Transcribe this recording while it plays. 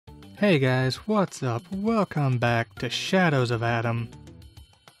Hey guys, what's up? Welcome back to Shadows of Adam.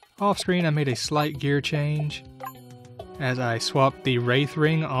 Off screen I made a slight gear change as I swapped the Wraith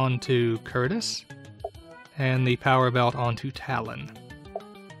Ring onto Curtis and the Power Belt onto Talon.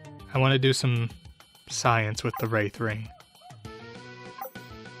 I want to do some science with the Wraith Ring.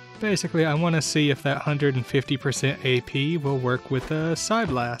 Basically, I want to see if that 150% AP will work with a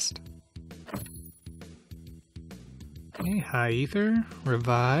Psyblast. Okay, High Ether,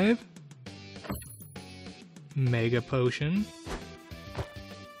 Revive, Mega Potion.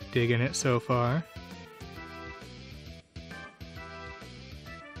 Digging it so far.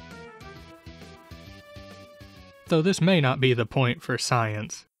 Though this may not be the point for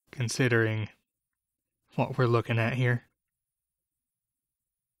science, considering what we're looking at here.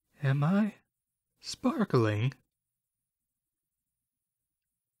 Am I sparkling?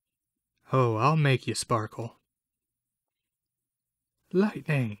 Oh, I'll make you sparkle.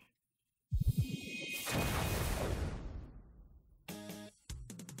 Lightning.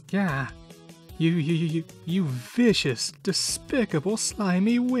 Yeah, you vicious, despicable,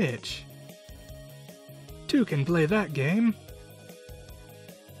 slimy witch. Two can play that game.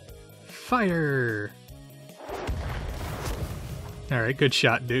 Fire! Alright, good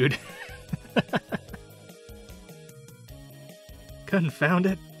shot, dude. Confound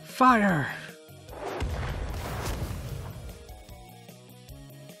it. Fire!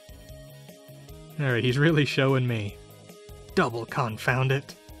 Alright, he's really showing me. Double confound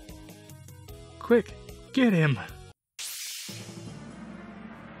it. Quick, get him!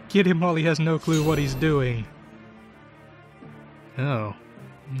 Get him while he has no clue what he's doing. Oh.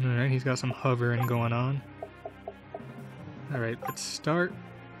 Alright, he's got some hovering going on. Alright, let's start.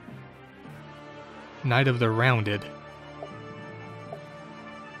 Knight of the Rounded.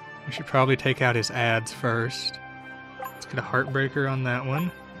 We should probably take out his ads first. Let's get a Heartbreaker on that one.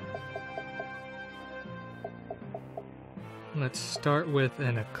 Let's start with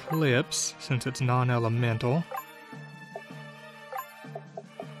an Eclipse, since it's non-elemental.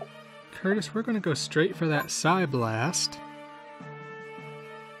 Curtis, we're going to go straight for that Psyblast.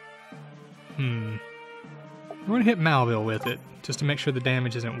 We're going to hit Malvil with it, just to make sure the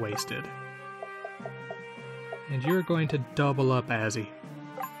damage isn't wasted. And you're going to double up Azzy.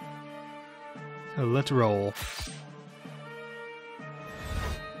 So let's roll.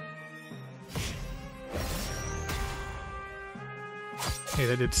 Okay,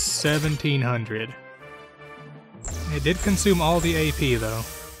 that did 1700. It did consume all the AP though.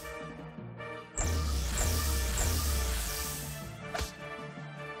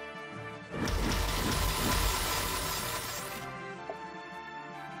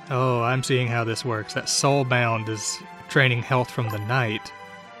 Oh, I'm seeing how this works. That Soulbound is draining health from the Knight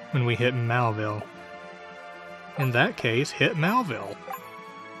when we hit Malvil. In that case, hit Malvil.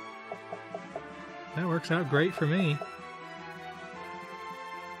 That works out great for me.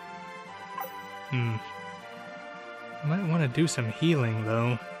 I might want to do some healing,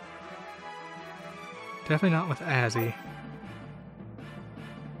 though. Definitely not with Azzy.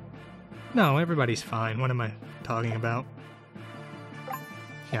 No, everybody's fine. What am I talking about?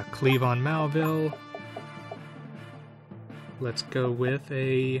 Yeah, cleave on Malvil. Let's go with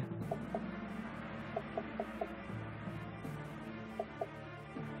a...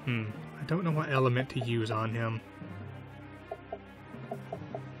 I don't know what element to use on him.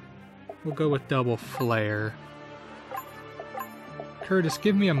 We'll go with double flare. Curtis,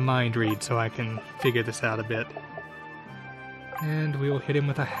 give me a mind read so I can figure this out a bit. And we will hit him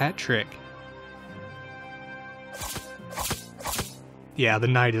with a hat trick. Yeah, the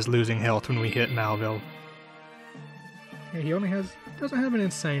Knight is losing health when we hit Malvil. Okay, he only doesn't have an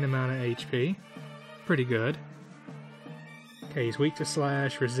insane amount of HP. Pretty good. Okay, he's weak to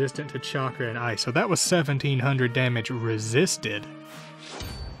slash, resistant to chakra and ice. So that was 1700 damage resisted.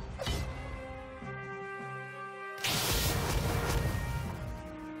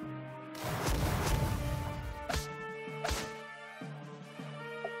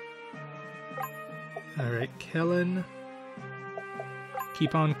 Alright, Kellen.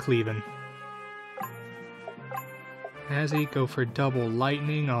 Keep on cleaving. Azzy, go for double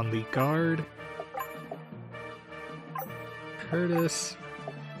lightning on the guard. Curtis.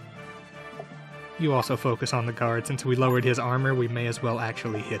 You also focus on the guard. Since we lowered his armor, we may as well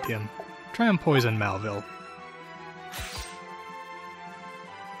actually hit him. Try and poison Malvil.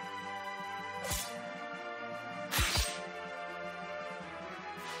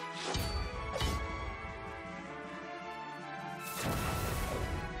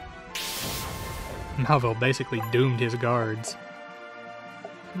 Malvil basically doomed his guards.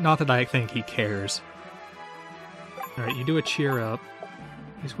 Not that I think he cares. Alright, you do a cheer up.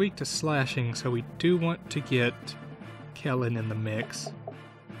 He's weak to slashing, so we do want to get Kellen in the mix.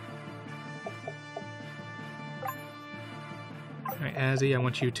 Alright, Azzy, I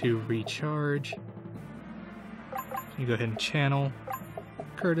want you to recharge. You go ahead and channel.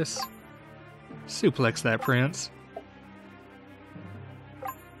 Curtis, suplex that prince.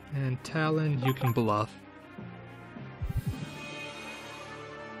 And Talon, you can bluff.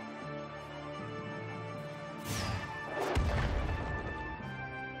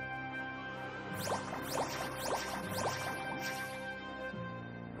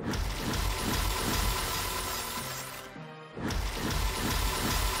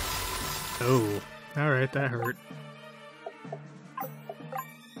 Oh, alright, that hurt.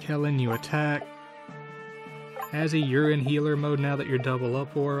 Kellen, you attack. Azzy, you're in healer mode now that your double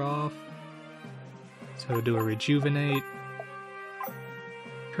up wore off. So do a rejuvenate.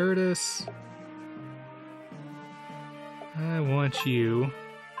 Curtis, I want you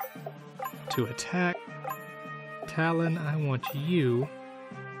to attack. Talon, I want you...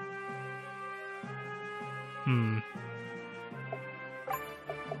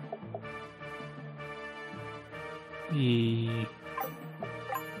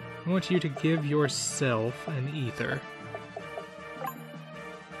 I want you to give yourself an ether.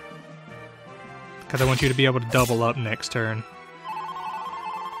 Because I want you to be able to double up next turn.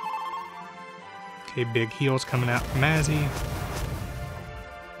 Okay, big heals coming out from Azzy.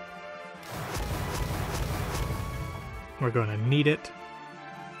 We're gonna need it.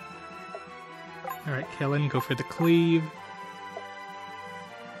 Alright, Kellen, go for the cleave.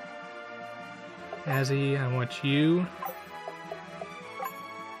 Azzy, I want you.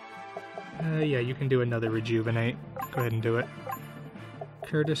 Yeah, you can do another rejuvenate. Go ahead and do it.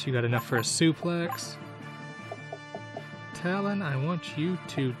 Curtis, you got enough for a suplex. Talon, I want you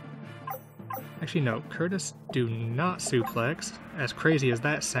to... Actually, no. Curtis, do not suplex. As crazy as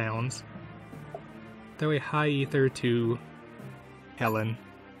that sounds. Throw a high ether to Helen.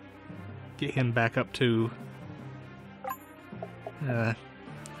 Get him back up to...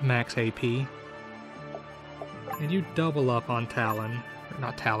 max AP. And you double up on Talon. Or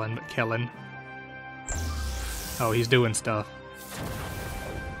not Talon, but Kellen. Oh, he's doing stuff.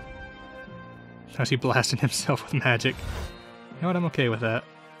 How's he blasting himself with magic? You know what, I'm okay with that.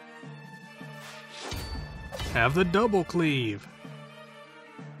 Have the double cleave!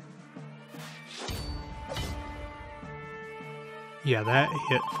 Yeah, that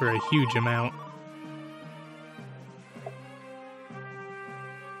hit for a huge amount.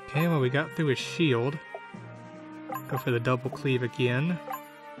 Okay, well, we got through his shield. Go for the double cleave again.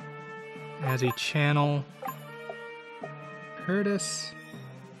 Azzy channel. Curtis.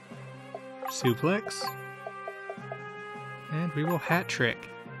 Suplex. And we will hat trick.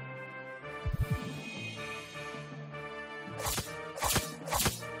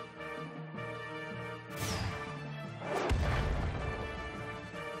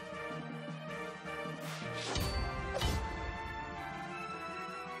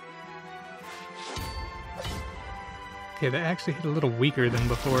 Okay, that actually hit a little weaker than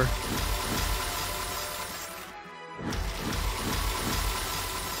before.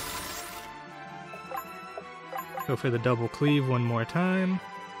 Go for the double cleave one more time.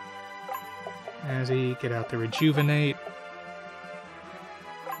 Azzy, get out the rejuvenate.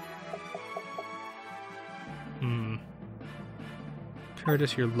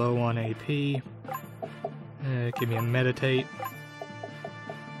 Curtis, you're low on AP. Give me a meditate.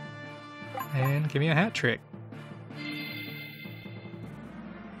 And give me a hat trick.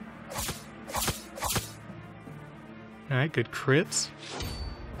 Alright, good crits.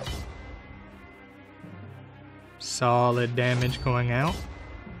 Solid damage going out.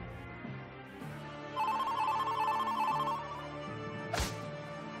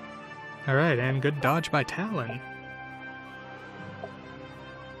 Alright, and good dodge by Talon.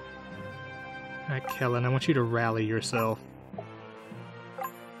 Alright, Kellen, I want you to rally yourself.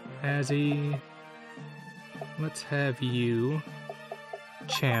 Azzy, let's have you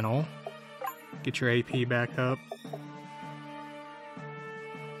channel. Get your AP back up.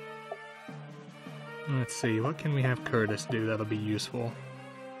 Let's see, what can we have Curtis do that'll be useful?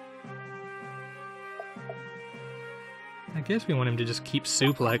 I guess we want him to just keep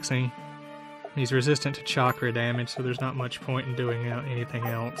suplexing. He's resistant to chakra damage, so there's not much point in doing anything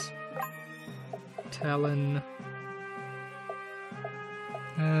else. Talon.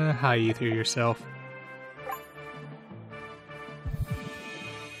 High ether yourself.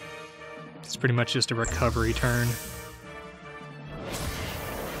 It's pretty much just a recovery turn.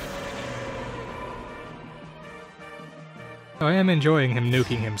 Oh, I am enjoying him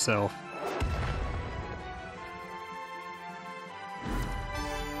nuking himself.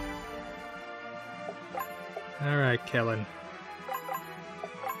 Alright, Kellen.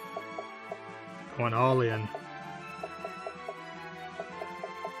 Going all in.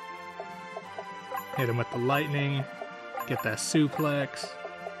 Hit him with the lightning. Get that suplex.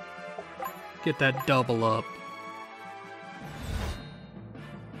 Get that double up.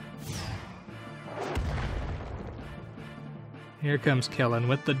 Here comes Kellen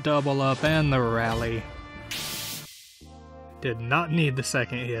with the double up and the rally. Did not need the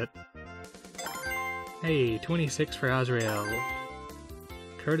second hit. Hey, 26 for Azrael.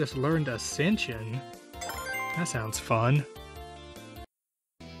 Curtis learned Ascension. That sounds fun.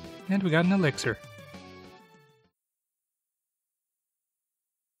 And we got an elixir.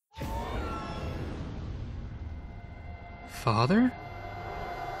 Father?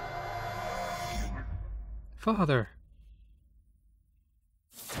 Father.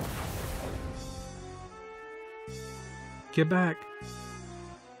 Get back.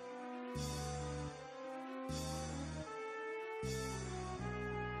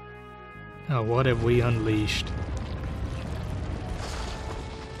 Oh, what have we unleashed?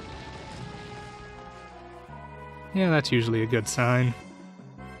 Yeah, that's usually a good sign.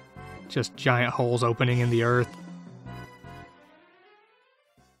 Just giant holes opening in the earth.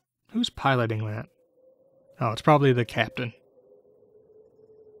 Who's piloting that? Oh, it's probably the captain.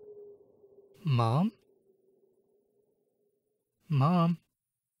 Mom? Mom?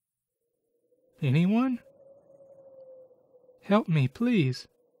 Anyone? Help me, please.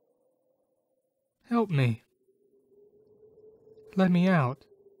 Help me. Let me out.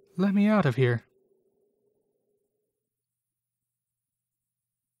 Let me out of here.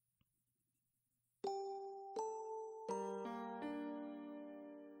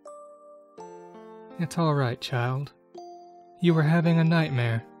 It's all right, child. You were having a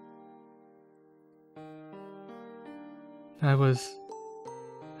nightmare. I was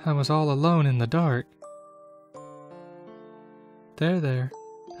all alone in the dark. There.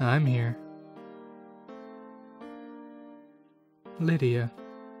 I'm here. Lydia.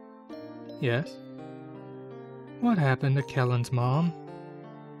 Yes? What happened to Kellen's mom?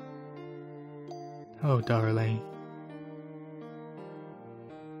 Oh, darling.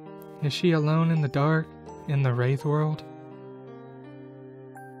 Is she alone in the dark, in the Wraith world?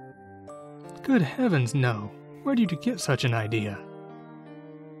 Good heavens, no. Where did you get such an idea?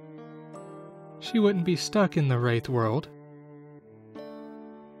 She wouldn't be stuck in the Wraith world.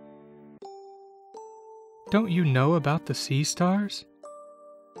 Don't you know about the sea stars?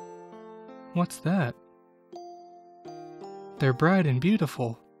 What's that? They're bright and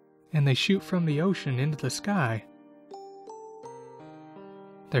beautiful, and they shoot from the ocean into the sky.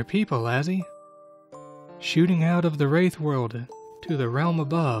 They're people, Azzy. Shooting out of the Wraith world to the realm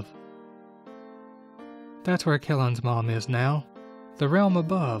above. That's where Kellen's mom is now. The realm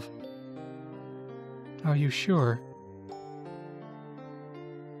above. Are you sure?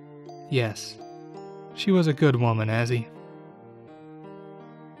 Yes. She was a good woman, Azzy.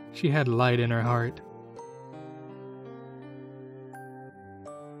 She had light in her heart.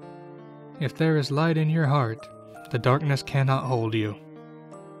 If there is light in your heart, the darkness cannot hold you.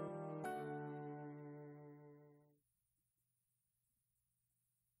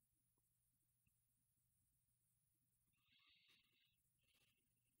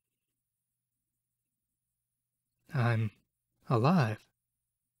 I'm alive.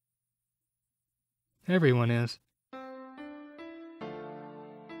 Everyone is.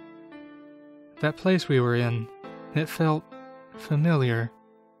 That place we were in, it felt familiar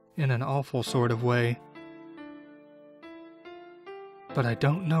in an awful sort of way. But I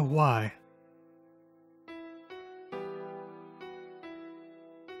don't know why.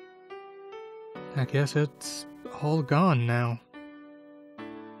 I guess it's all gone now.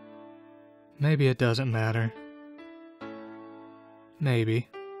 Maybe it doesn't matter. Maybe.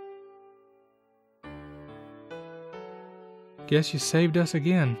 Guess you saved us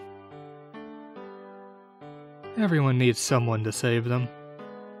again. Everyone needs someone to save them.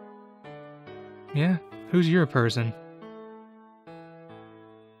 Yeah? Who's your person?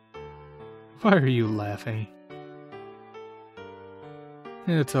 Why are you laughing?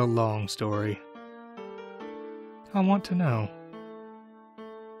 It's a long story. I want to know.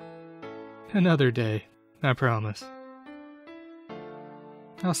 Another day, I promise.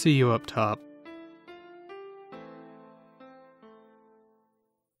 I'll see you up top.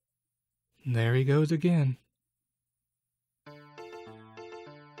 There he goes again.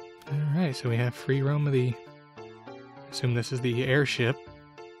 Alright, so we have free roam of the... assume this is the airship.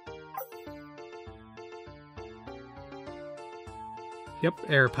 Yep,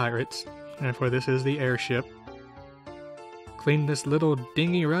 air pirates. Therefore this is the airship. Cleaned this little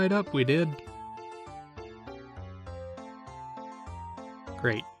dinghy right up, we did.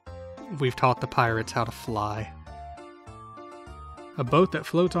 Great. We've taught the pirates how to fly. A boat that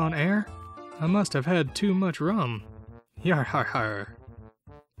floats on air? I must have had too much rum. Yar har har.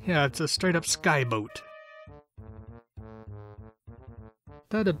 Yeah, it's a straight up skyboat.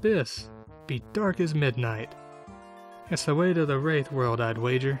 That abyss be dark as midnight. It's the way to the Wraith world, I'd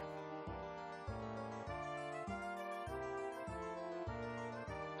wager.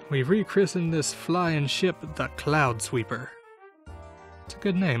 We've rechristened this flying ship the Cloud Sweeper. It's a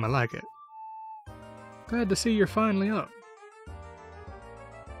good name, I like it. Glad to see you're finally up.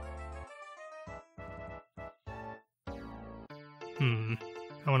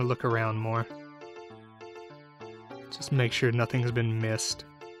 I want to look around more. Just make sure nothing's been missed.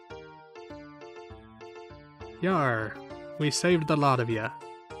 Yar, we saved the lot of ya.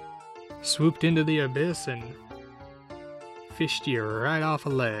 Swooped into the abyss and fished you right off a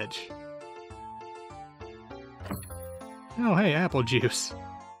ledge. Oh hey, apple juice.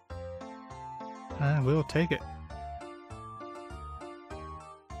 I will take it.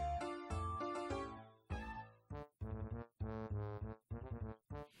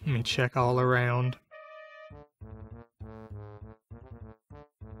 Let me check all around.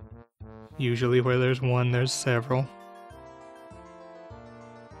 Usually where there's one, there's several.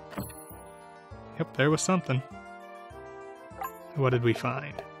 Yep, there was something. What did we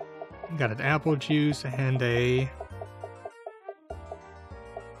find? We got an apple juice and a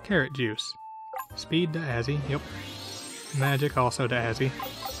carrot juice. Speed to Azzy, yep. Magic also to Azzy.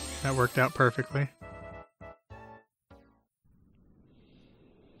 That worked out perfectly.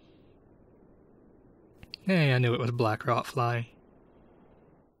 Hey, I knew it was black rot flying.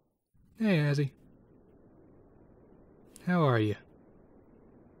 Hey, Azzy. How are you?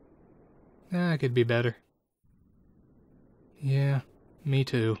 I could be better. Yeah, me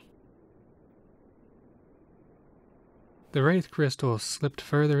too. The Wraith Crystal slipped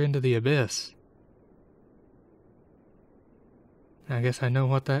further into the abyss. I guess I know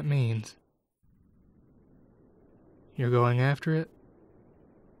what that means. You're going after it?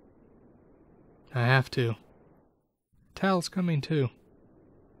 I have to. Tal's coming too.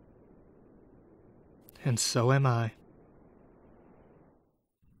 And so am I.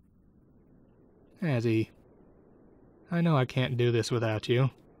 Azzy, I know I can't do this without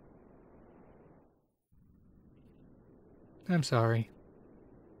you. I'm sorry.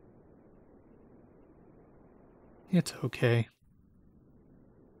 It's okay.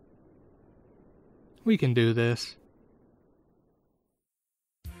 We can do this.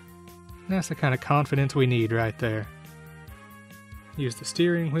 That's the kind of confidence we need right there. Use the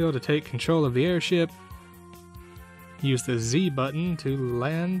steering wheel to take control of the airship. Use the Z button to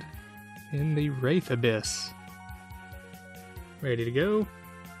land in the Wraith Abyss. Ready to go?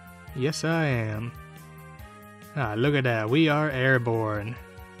 Yes, I am. Ah, look at that. We are airborne.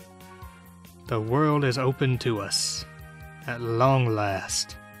 The world is open to us. At long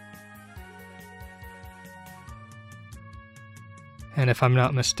last. And if I'm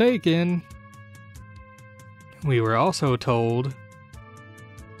not mistaken, we were also told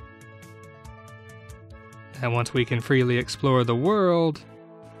that once we can freely explore the world,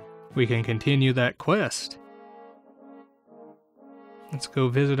 we can continue that quest. Let's go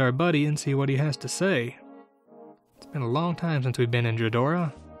visit our buddy and see what he has to say. It's been a long time since we've been in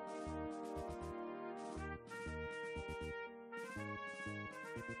Dredora.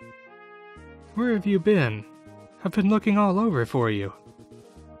 Where have you been? I've been looking all over for you.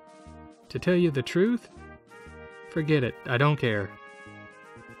 To tell you the truth? Forget it, I don't care.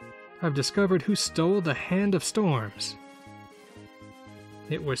 I've discovered who stole the Hand of Storms.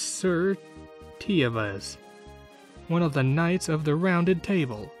 It was Sir Tiavaz, one of the Knights of the Rounded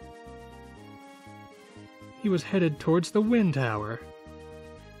Table. He was headed towards the Wind Tower.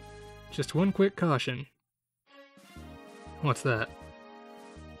 Just one quick caution. What's that?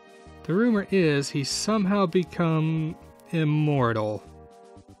 The rumor is he's somehow become immortal.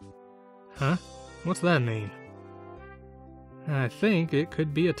 Huh? What's that mean? I think it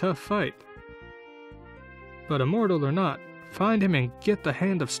could be a tough fight. But immortal or not, find him and get the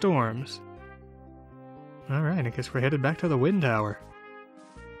Hand of Storms. Alright, I guess we're headed back to the Wind Tower.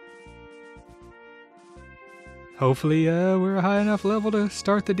 Hopefully, we're a high enough level to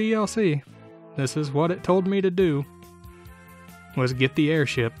start the DLC. This is what it told me to do. Was get the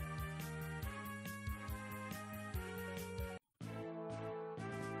airship.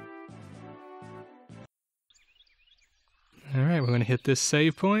 Alright, we're going to hit this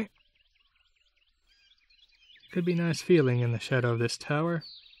save point. Could be nice feeling in the shadow of this tower.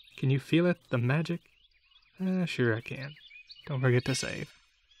 Can you feel it? The magic? Sure I can. Don't forget to save.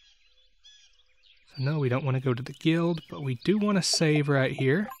 So no, we don't want to go to the guild, but we do want to save right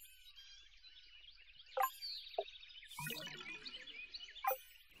here.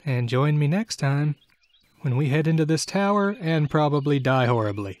 And join me next time when we head into this tower and probably die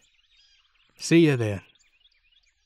horribly. See ya then.